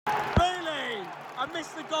I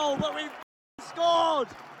missed the goal, but we've scored.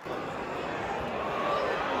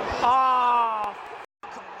 Oh,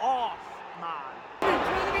 f*** off, man.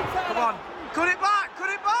 Come on. Cut it back,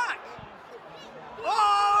 cut it back.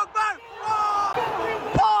 Oh, man. Oh,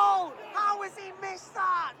 Paul, how has he missed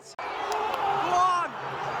that? Go on.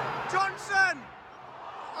 Johnson.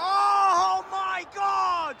 Oh, my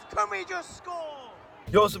God. Can we just score?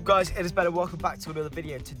 Yo, what's up, guys? It is better. Welcome back to another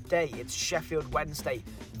video. Today, it's Sheffield Wednesday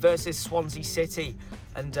versus Swansea City.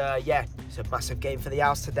 And yeah, it's a massive game for the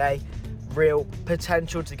Owls today. Real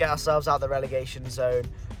potential to get ourselves out of the relegation zone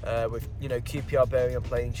with, you know, QPR, Birmingham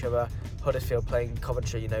playing each other, Huddersfield playing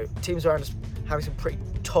Coventry. You know, teams around us having some pretty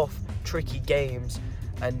tough, tricky games.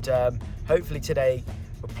 And hopefully today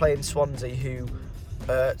we're playing Swansea, who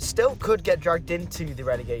still could get dragged into the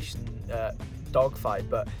relegation dogfight,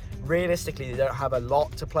 but realistically they don't have a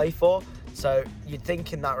lot to play for. So you'd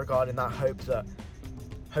think in that regard, in that hope, that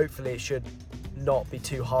hopefully it should not be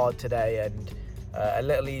too hard today and a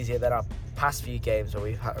little easier than our past few games where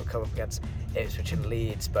we've had to come up against Ipswich and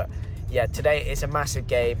Leeds. But yeah, today it's a massive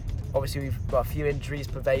game. Obviously we've got a few injuries,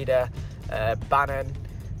 Paveda, Bannon,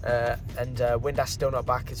 and Windass still not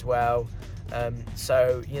back as well.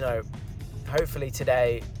 So, you know, hopefully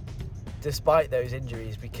today, despite those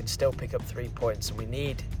injuries, we can still pick up 3 points, and we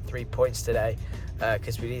need 3 points today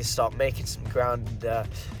because we need to start making some ground and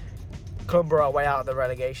clumber our way out of the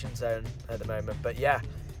relegation zone at the moment. But yeah,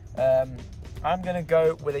 I'm going to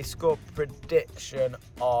go with a score prediction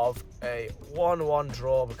of a 1-1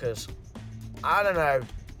 draw because, I don't know,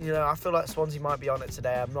 you know, I feel like Swansea might be on it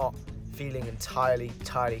today. I'm not feeling entirely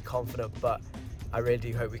confident, but I really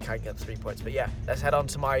do hope we can get 3 points. But yeah, let's head on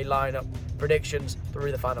to my lineup predictions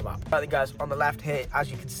through the final map. Right then, guys, on the left here,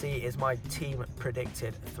 as you can see, is my team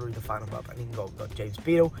predicted through the final map. And in goal, we've got James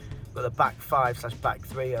Beadle. We've got the back 5/back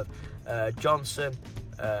 3 of Johnson,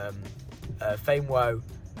 Famewo,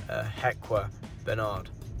 Hector, Bernard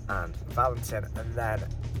and Valentin, and then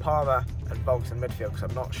Palmer and Vaulks in midfield because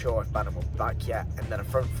I'm not sure if Bannon will be back yet, and then a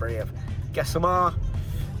front three of Gessamar,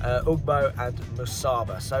 Ugbo and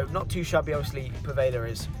Musaba. So not too shabby. Obviously Paveda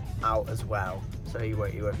is out as well, so he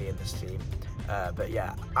won't be in this team. But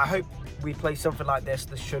yeah, I hope we play something like this.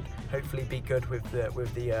 This should hopefully be good with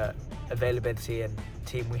the availability and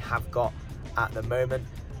team we have got at the moment.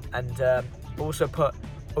 And also put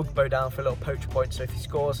Ugbo down for a little poach point, so if he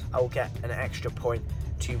scores I will get an extra point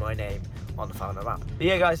to my name on the final map. But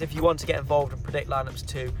yeah, guys, if you want to get involved and predict lineups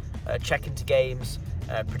too, check into games,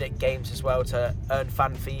 predict games as well to earn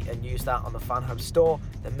fan fee and use that on the Fan Hub store,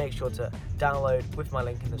 then make sure to download with my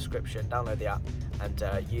link in the description, download the app and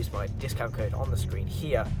use my discount code on the screen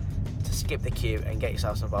here to skip the queue and get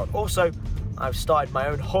yourselves involved. Also, I've started my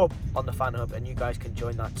own hub on the Fan Hub and you guys can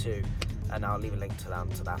join that too, and I'll leave a link to that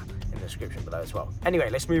in the description below as well. Anyway,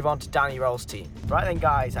 let's move on to Danny Roll's team. Right then,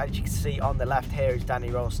 guys, as you can see on the left here is Danny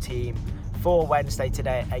Roll's team for Wednesday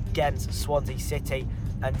today against Swansea City.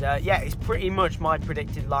 And yeah, it's pretty much my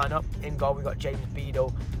predicted lineup. In goal, we've got James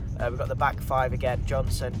Beadle. We've got the back 5 again,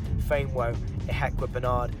 Johnson, Famewo, Hector,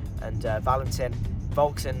 Bernard, and Valentin.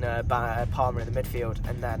 Vaulks and Palmer in the midfield.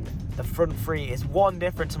 And then the front 3 is one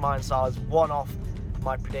different to mine, so I was one off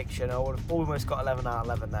my prediction. I would have almost got 11 out of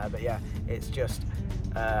 11 there. But yeah, it's just,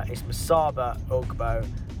 it's Musaba, Ugbo,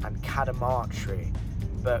 and Cadamateri.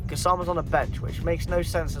 But Gassama's on the bench, which makes no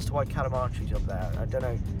sense as to why Cadamateri's up there. I don't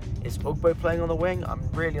know, is Ugbo playing on the wing? I'm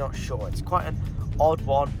really not sure. It's quite an odd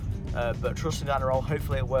one, but trusting down the roll,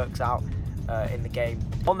 hopefully it works out in the game.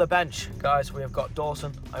 On the bench, guys, we have got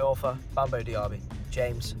Dawson, Iorfa, Bambo Diaby,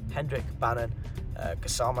 James, Hendrick, Bannon,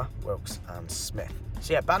 Gassama, Wilkes, and Smith.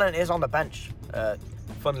 So yeah, Bannon is on the bench,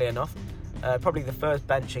 funnily enough. Probably the first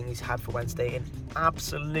benching he's had for Wednesday in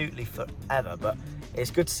absolutely forever, but it's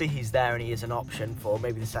good to see he's there and he is an option for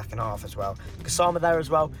maybe the second half as well. Gassama there as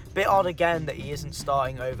well. Bit odd again that he isn't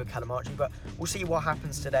starting over Cadamateri, but we'll see what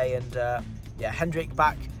happens today. And yeah, Hendrick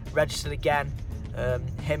back, registered again.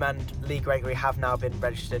 Him and Lee Gregory have now been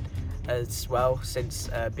registered as well since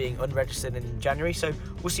being unregistered in January. So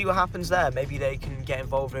we'll see what happens there. Maybe they can get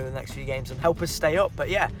involved in the next few games and help us stay up. But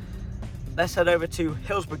yeah, let's head over to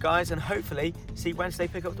Hillsborough, guys, and hopefully see Wednesday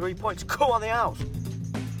pick up 3 points. Go on the Owls!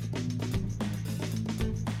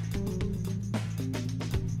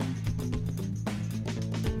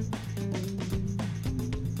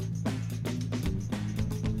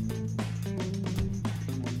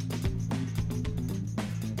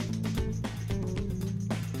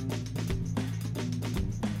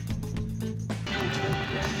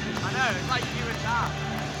 I know, it's like you and that.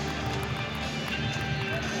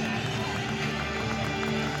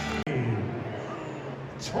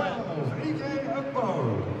 12, Ige Ugbo.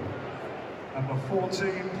 Number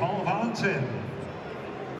 14, Paul Valentin.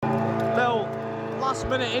 Last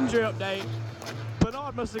minute injury update.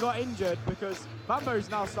 Bernard must have got injured because Bambo's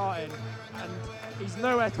now starting and he's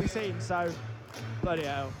nowhere to be seen, so bloody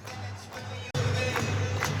hell.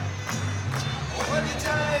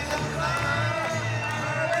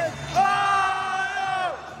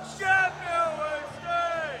 Oh, Sheffield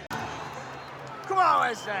Wednesday! Come on,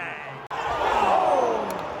 Wednesday! Oh,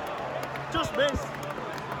 just missed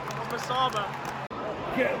on Masaba.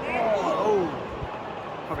 Oh,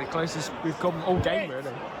 probably closest we've come all game,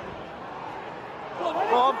 really. Go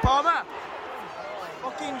on, Palmer!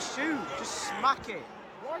 Fucking shoot, just smack it.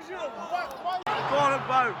 Go on,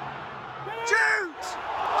 Bo. Shoot!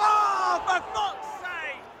 Oh, for fuck's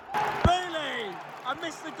sake! Bailey! I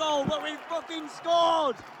missed the goal, but we fucking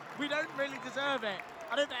scored! We don't really deserve it.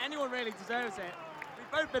 I don't think anyone really deserves it. We've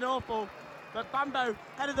both been awful, but Bambo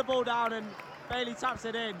headed the ball down and Bailey taps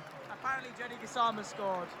it in. Apparently Jenny Gisama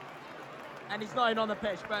scored, and he's not even on the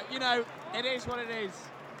pitch, but you know, it is what it is.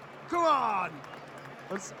 Come on!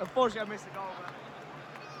 Unfortunately, I missed the goal, but...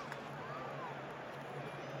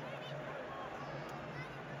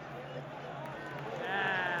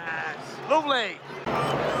 Yes! Lovely!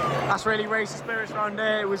 That's really raised the spirits around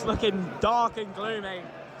here. It was looking dark and gloomy,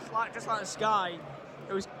 just like the sky.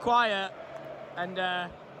 It was quiet, and yeah,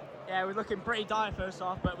 we were looking pretty dire first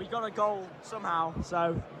half, but we got a goal somehow,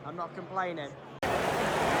 so I'm not complaining.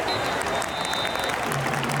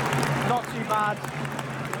 Not too bad.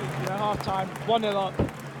 You know, half time, 1-0 up.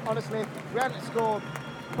 Honestly, if we hadn't scored,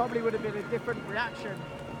 probably would have been a different reaction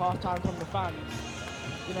half time from the fans.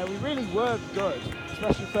 You know, we really were good,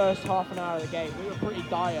 especially first half an hour of the game. We were pretty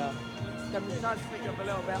dire. Then we tried to pick up a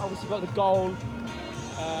little bit, obviously got the goal.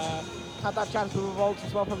 Had that chance with the Vaulks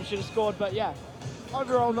as well, probably should have scored, but yeah.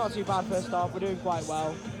 Overall, not too bad first half, we're doing quite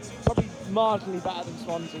well. Probably marginally better than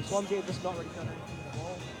Swansea. Swansea have just not really done anything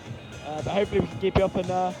at all. But hopefully we can keep it up and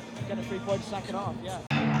get a 3 points second half, yeah.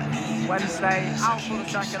 Wednesday, out for the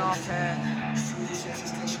second half here.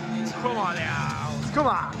 Come on, Owls, come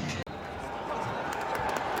on!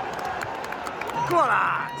 Come on,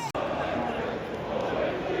 lads!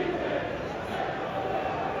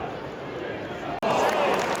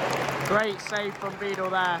 Great save from Beadle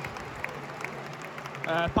there.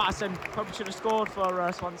 Patterson probably should have scored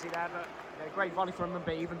for Swansea there, but yeah, great volley from him,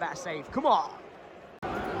 but even better save. Come on!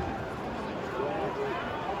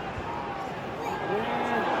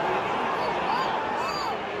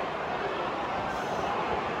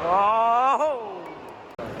 Oh!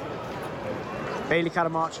 Bailey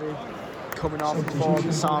Cadamateri coming off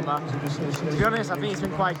for Sama. To be honest, I think he's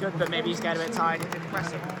been quite good, but maybe he's getting a bit tired. He's been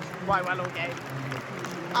pressing quite well all game.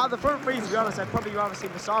 Out of the front three, to be honest, I'd probably rather see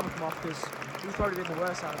Masaba come off because he's probably been the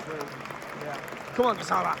worst out of the three. Yeah. Come on,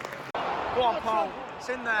 Gisama. Go on, Paul. It's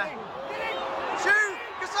in there. Shoot!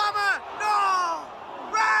 Gisama! No!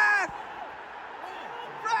 Ref!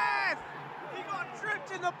 Ref! He got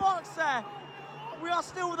tripped in the box there. We are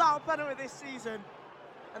still without a penalty this season,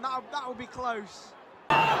 and that will be close.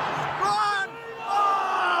 Run!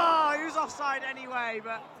 Oh! He was offside anyway,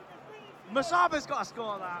 but Masaba's got to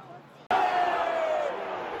score that.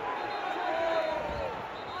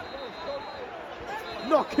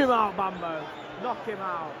 Knock him out, Bambo. Knock him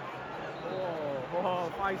out.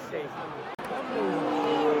 Oh, feisty.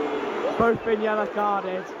 Both been yellow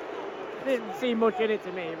carded. Didn't see much in it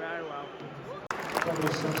to me, very well.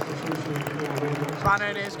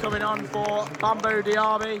 Bannon is coming on for Bambo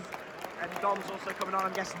Diaby. And Dom's also coming on.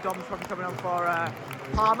 I'm guessing Dom's probably coming on for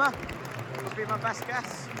Palmer. Must be my best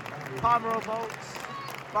guess. Palmer or Vaulks.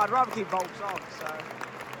 But I'd rather keep Vaulks on, so...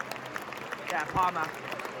 Yeah, Palmer.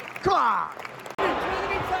 Come on!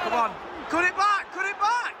 Come on, cut it back, cut it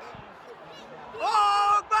back!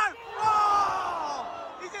 Oh, man! Oh!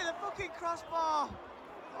 He's in the fucking crossbar!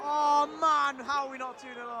 Oh, man, how are we not 2-0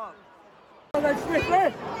 up?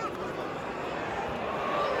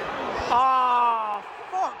 Oh,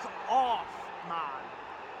 fuck off, man.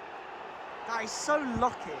 That is so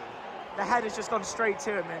lucky. The head has just gone straight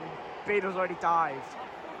to him and Beadle's already dived.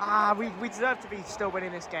 We deserve to be still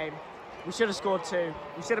winning this game. We should have scored 2.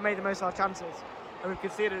 We should have made the most of our chances. And we've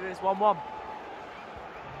conceded this 1-1.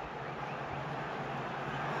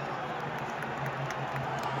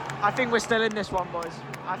 I think we're still in this one, boys.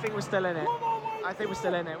 I think we're still in it. I think we're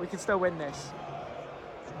still in it. We can still win this.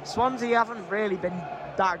 Swansea haven't really been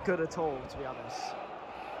that good at all, to be honest.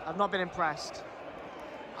 I've not been impressed.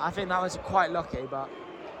 I think that was quite lucky, but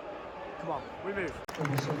come on, we move.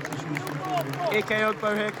 Ike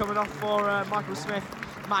Ugbo here coming off for Michael Smith.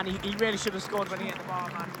 Man, he really should have scored when he hit the bar,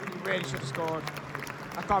 man. He really should have scored.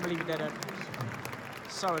 I can't believe he didn't.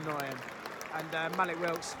 So annoying. And Malik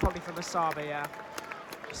Wilkes, probably from the Saba, yeah.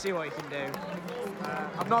 see what he can do.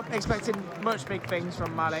 I'm not expecting much big things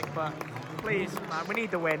from Malik, but please, man, we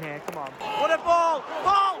need the win here. Come on. What a ball!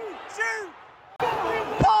 Paul! Shoot!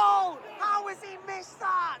 Paul! How has he missed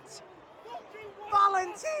that?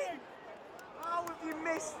 Valentin! How have you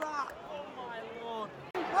missed that? Oh my lord.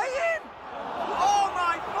 Play in! Oh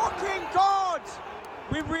my fucking god!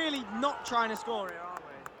 We're really not trying to score here, are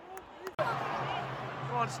we?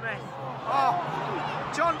 Come on, Smith.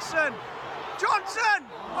 Oh! Johnson! Johnson!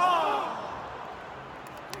 Oh!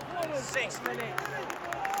 6 minutes.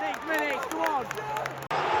 6 minutes, come on!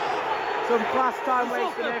 Some class time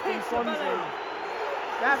wasting there from Swansea.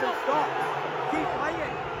 They haven't stopped. Keep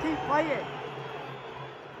playing. Keep playing.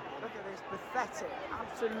 Look at this. Pathetic.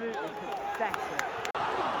 Absolutely pathetic.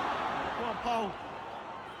 Come on, Paul.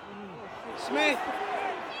 Smith.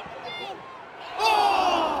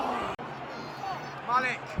 Oh!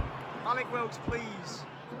 Malik Wilkes, please.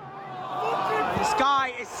 This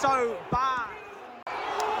guy is so bad.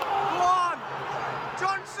 Go on.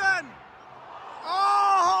 Johnson.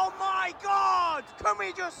 Oh my God! Can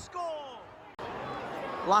we just score?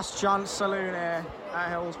 Last chance saloon here at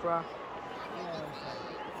Hillsborough.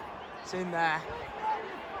 It's in there.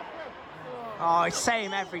 Oh, it's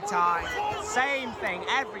same every time. Same thing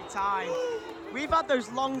every time. We've had those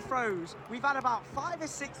long throws. We've had about 5 or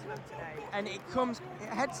 6 of them today, and it comes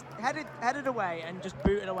headed away and just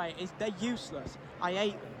booted away. They're useless. I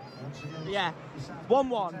hate them. But yeah,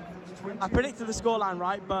 1-1. I predicted the scoreline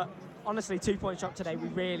right, but honestly, 2 points dropped today. We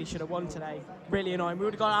really should have won today. Really annoying. We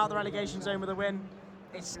would have got out of the relegation zone with a win.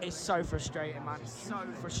 It's so frustrating, man. It's so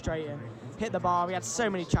frustrating. Hit the bar. We had so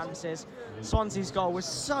many chances. Swansea's goal was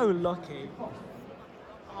so lucky.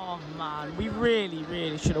 Oh man, we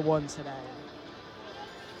really should have won today.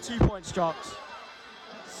 2 points dropped.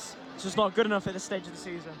 It's just not good enough at this stage of the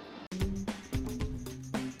season.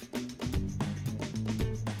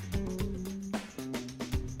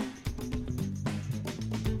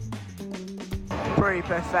 Pretty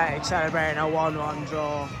pathetic celebrating a 1-1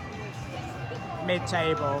 draw.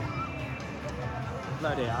 Mid-table.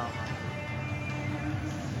 Bloody hell.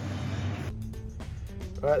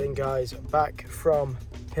 Right then guys, back from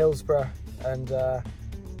Hillsborough, and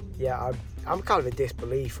yeah, I'm kind of in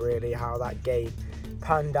disbelief really how that game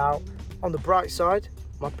panned out. On the bright side,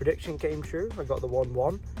 my prediction came true. I got the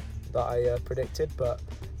 1-1 that I predicted, but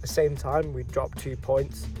at the same time we dropped 2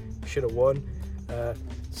 points, should have won.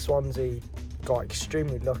 Swansea got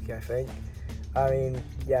extremely lucky, I think.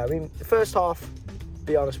 The first half, to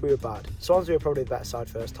be honest, we were bad. Swansea were probably the better side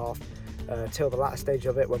first half, till the latter stage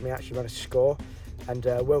of it when we actually managed to score. And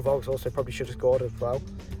Will Vaulks also probably should have scored as well.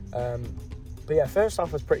 But yeah, first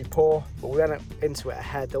half was pretty poor, but we went into it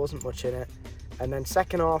ahead. There wasn't much in it. And then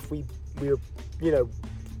second half, we were,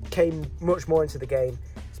 came much more into the game,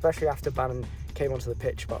 especially after Bannon came onto the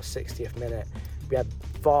pitch about 60th minute. We had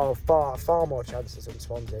far more chances than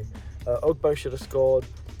Swansea. Ugbo should have scored.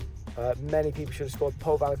 Many people should have scored.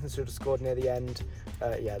 Paul Valentin should have scored near the end.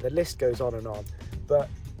 Yeah, the list goes on and on. But,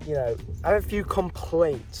 I have a few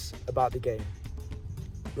complaints about the game.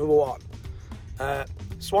 Number one,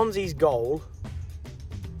 Swansea's goal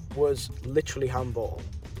was literally handball.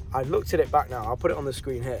 I've looked at it back now. I'll put it on the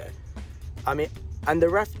screen here. And the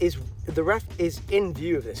ref is in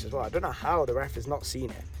view of this as well. I don't know how the ref has not seen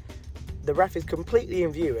it. The ref is completely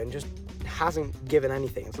in view and just hasn't given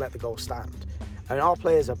anything. It's let the goal stand. And our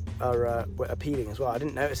players are appealing as well. I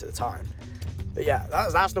didn't notice at the time. But yeah,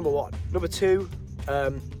 that's number one. Number two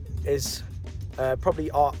is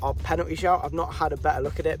probably our penalty shout. I've not had a better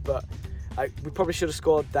look at it, but we probably should have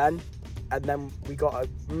scored then. And then we got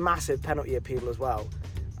a massive penalty appeal as well.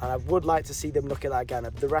 And I would like to see them look at that again.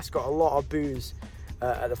 The rest got a lot of boos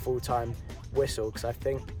at the full-time whistle, because I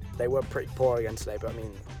think they were pretty poor again today. But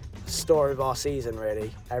story of our season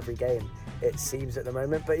really, every game it seems at the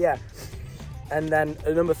moment. But yeah, and then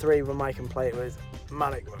number three, when my complaint was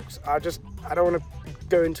Malik Wilkes. I don't want to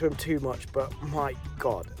go into him too much, but my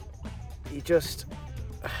God, he just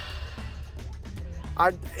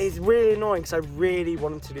it's really annoying because I really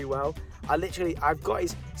want him to do well. I've got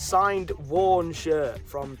his signed worn shirt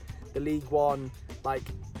from the League One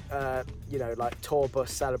tour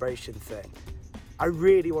bus celebration thing. I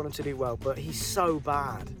really want him to do well, but he's so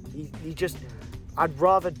bad. I'd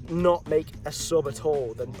rather not make a sub at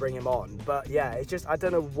all than bring him on. But yeah, it's just, I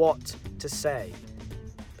don't know what to say.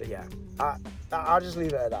 But yeah, I'll just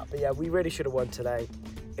leave it at that. But yeah, we really should have won today.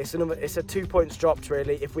 It's a 2 points dropped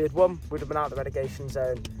really. If we had won, we'd have been out of the relegation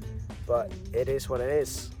zone. But it is what it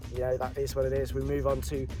is. That is what it is. We move on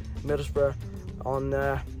to Middlesbrough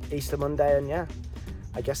on Easter Monday, and yeah,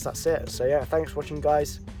 I guess that's it. So yeah, thanks for watching,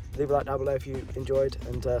 guys. Leave a like down below if you enjoyed,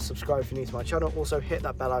 and subscribe if you're new to my channel. Also hit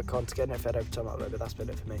that bell icon to get notified every time I upload. But that's been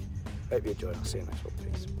it for me. Hope you enjoyed. I'll see you next one.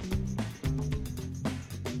 Peace.